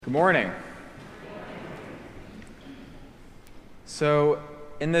Good morning. So,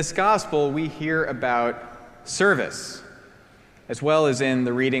 in this gospel, we hear about service, as well as in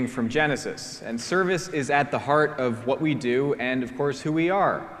the reading from Genesis. And service is at the heart of what we do and, of course, who we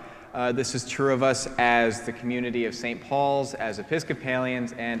are. This is true of us as the community of St. Paul's, as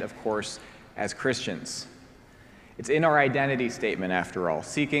Episcopalians, and, of course, as Christians. It's in our identity statement, after all,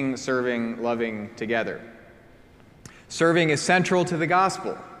 seeking, serving, loving together. Serving is central to the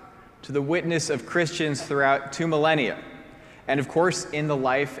gospel, to the witness of Christians throughout 2 millennia, and of course in the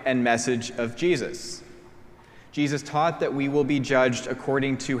life and message of Jesus. Jesus taught that we will be judged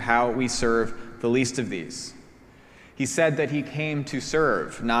according to how we serve the least of these. He said that he came to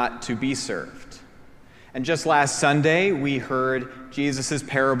serve, not to be served. And just last Sunday, we heard Jesus'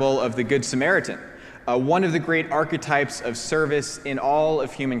 parable of the Good Samaritan, one of the great archetypes of service in all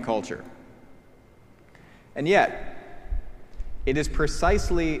of human culture. And yet, it is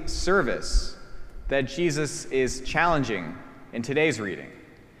precisely service that Jesus is challenging in today's reading.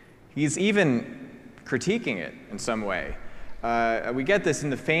 He's even critiquing it in some way. We get this in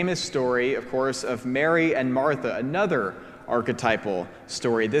the famous story, of course, of Mary and Martha, another archetypal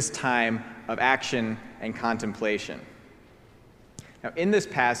story, this time of action and contemplation. Now, in this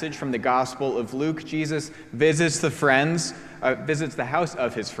passage from the Gospel of Luke, Jesus visits the house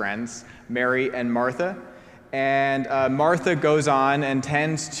of his friends, Mary and Martha. And Martha goes on and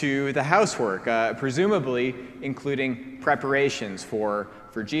tends to the housework, presumably including preparations for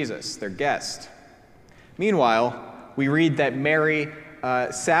Jesus, their guest. Meanwhile, we read that Mary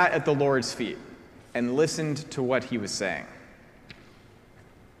sat at the Lord's feet and listened to what he was saying.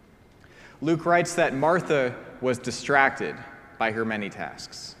 Luke writes that Martha was distracted by her many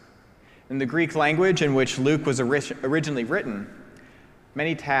tasks. In the Greek language in which Luke was originally written,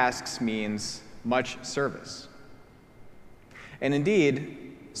 many tasks means much service. And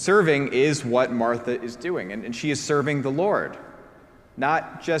indeed, serving is what Martha is doing, and she is serving the Lord,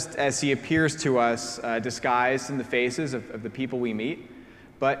 not just as he appears to us disguised in the faces of the people we meet,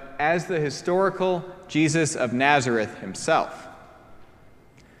 but as the historical Jesus of Nazareth himself.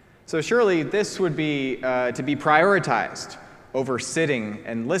 So surely this would be to be prioritized over sitting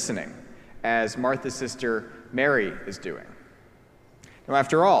and listening, as Martha's sister Mary is doing. Now,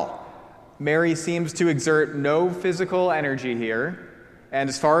 after all, Mary seems to exert no physical energy here, and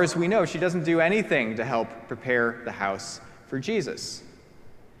as far as we know, she doesn't do anything to help prepare the house for Jesus.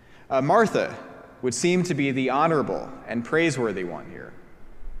 Martha would seem to be the honorable and praiseworthy one here.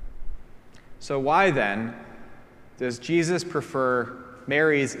 So why then does Jesus prefer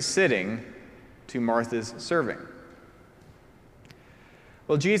Mary's sitting to Martha's serving?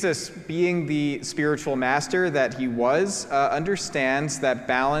 Well, Jesus, being the spiritual master that he was, understands that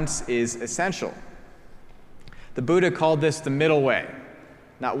balance is essential. The Buddha called this the middle way,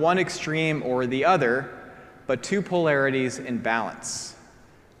 not one extreme or the other, but two polarities in balance,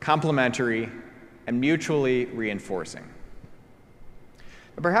 complementary and mutually reinforcing.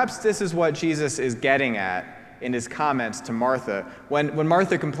 But perhaps this is what Jesus is getting at in his comments to Martha. When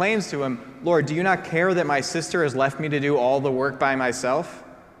Martha complains to him, "Lord, do you not care that my sister has left me to do all the work by myself?"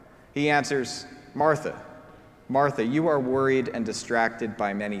 He answers, "Martha, Martha, you are worried and distracted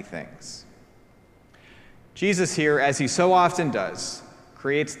by many things." Jesus here, as he so often does,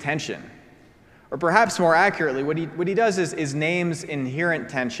 creates tension. Or perhaps more accurately, what he does is names inherent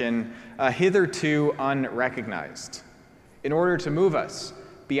tension hitherto unrecognized, in order to move us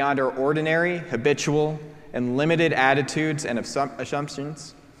beyond our ordinary, habitual, and limited attitudes and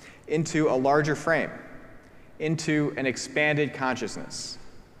assumptions into a larger frame, into an expanded consciousness,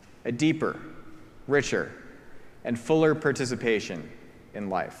 a deeper, richer, and fuller participation in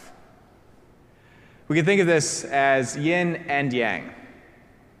life. We can think of this as yin and yang.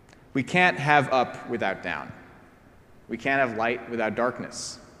 We can't have up without down. We can't have light without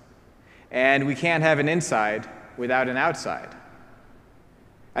darkness. And we can't have an inside without an outside.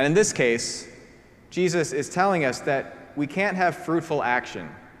 And in this case, Jesus is telling us that we can't have fruitful action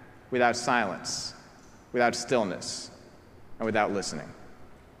without silence, without stillness, and without listening.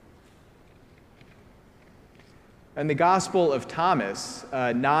 In the Gospel of Thomas,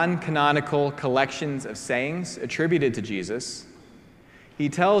 non-canonical collections of sayings attributed to Jesus, he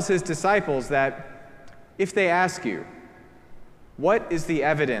tells his disciples that if they ask you, "What is the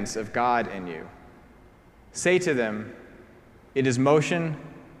evidence of God in you?" say to them, "It is motion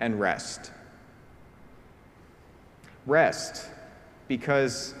and rest." Rest,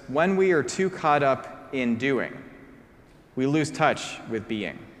 because when we are too caught up in doing, we lose touch with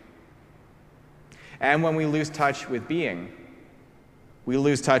being. And when we lose touch with being, we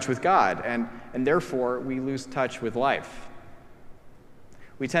lose touch with God, and therefore we lose touch with life.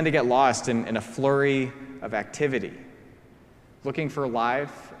 we tend to get lost in a flurry of activity, looking for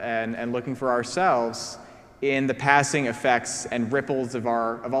life and looking for ourselves in the passing effects and ripples of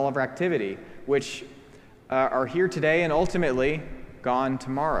all of our activity, which are here today and ultimately gone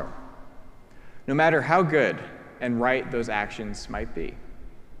tomorrow, no matter how good and right those actions might be.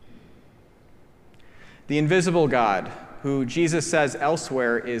 The invisible God, who Jesus says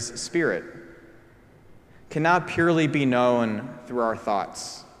elsewhere is spirit, cannot purely be known through our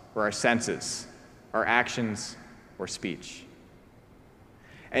thoughts or our senses, our actions or speech.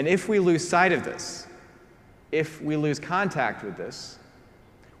 And if we lose sight of this, if we lose contact with this,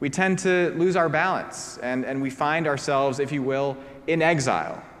 we tend to lose our balance and we find ourselves, if you will, in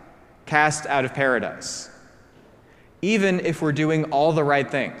exile, cast out of paradise. Even if we're doing all the right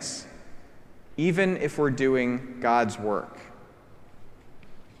things, even if we're doing God's work.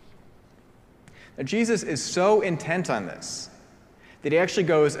 Now, Jesus is so intent on this that he actually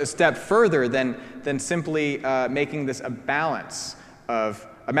goes a step further than simply making this a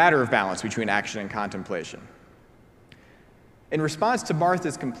matter of balance between action and contemplation. In response to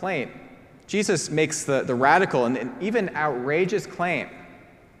Martha's complaint, Jesus makes the radical and even outrageous claim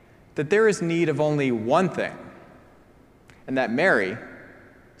that there is need of only one thing, and that Mary,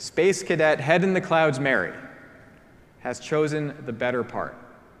 space cadet head in the clouds Mary, has chosen the better part.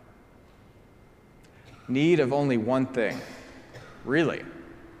 Need of only one thing. Really?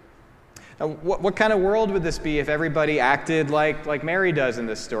 Now, what kind of world would this be if everybody acted like Mary does in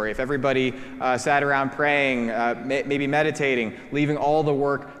this story? If everybody sat around praying, maybe meditating, leaving all the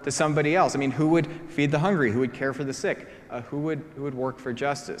work to somebody else? I mean, who would feed the hungry? Who would care for the sick? Who would work for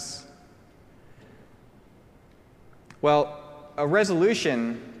justice? Well, a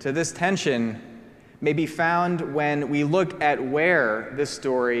resolution to this tension may be found when we look at where this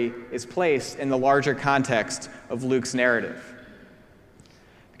story is placed in the larger context of Luke's narrative.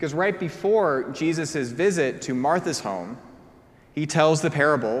 Because right before Jesus' visit to Martha's home, he tells the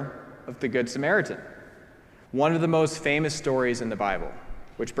parable of the Good Samaritan, one of the most famous stories in the Bible,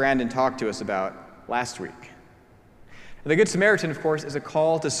 which Brandon talked to us about last week. The Good Samaritan, of course, is a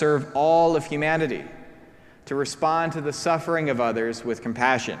call to serve all of humanity, to respond to the suffering of others with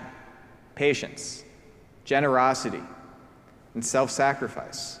compassion, patience, generosity, and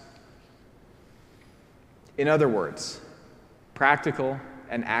self-sacrifice. In other words, practical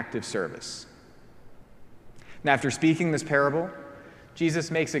and active service. Now, after speaking this parable,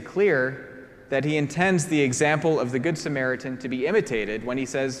 Jesus makes it clear that he intends the example of the Good Samaritan to be imitated when he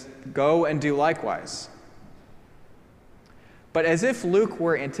says, "Go and do likewise." But as if Luke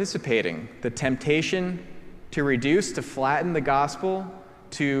were anticipating the temptation to reduce, to flatten the gospel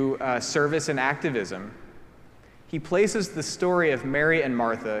to service and activism, he places the story of Mary and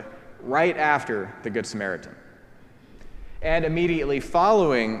Martha right after the Good Samaritan. And immediately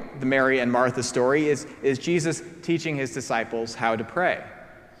following the Mary and Martha story is Jesus teaching his disciples how to pray.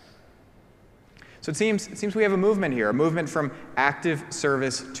 So it seems we have a movement here, a movement from active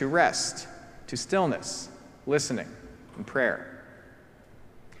service to rest, to stillness, listening, and prayer.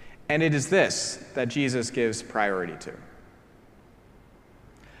 And it is this that Jesus gives priority to.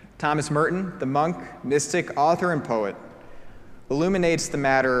 Thomas Merton, the monk, mystic, author, and poet, illuminates the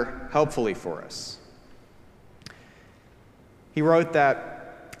matter helpfully for us. He wrote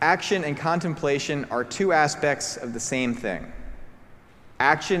that action and contemplation are two aspects of the same thing.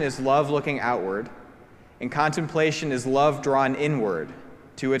 Action is love looking outward, and contemplation is love drawn inward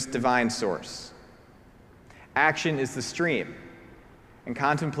to its divine source. Action is the stream, and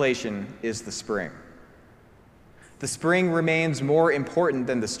contemplation is the spring. The spring remains more important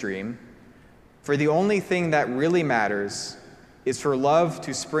than the stream, for the only thing that really matters is for love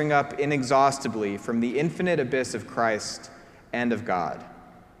to spring up inexhaustibly from the infinite abyss of Christ and of God.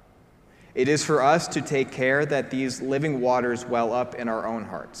 It is for us to take care that these living waters well up in our own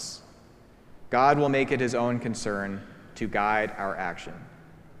hearts. God will make it his own concern to guide our action.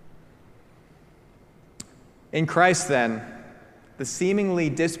 In Christ, then, the seemingly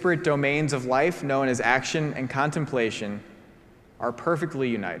disparate domains of life known as action and contemplation are perfectly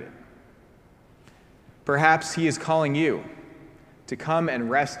united. Perhaps he is calling you to come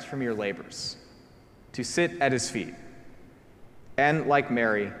and rest from your labors, to sit at his feet, and, like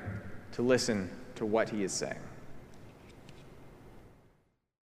Mary, to listen to what he is saying.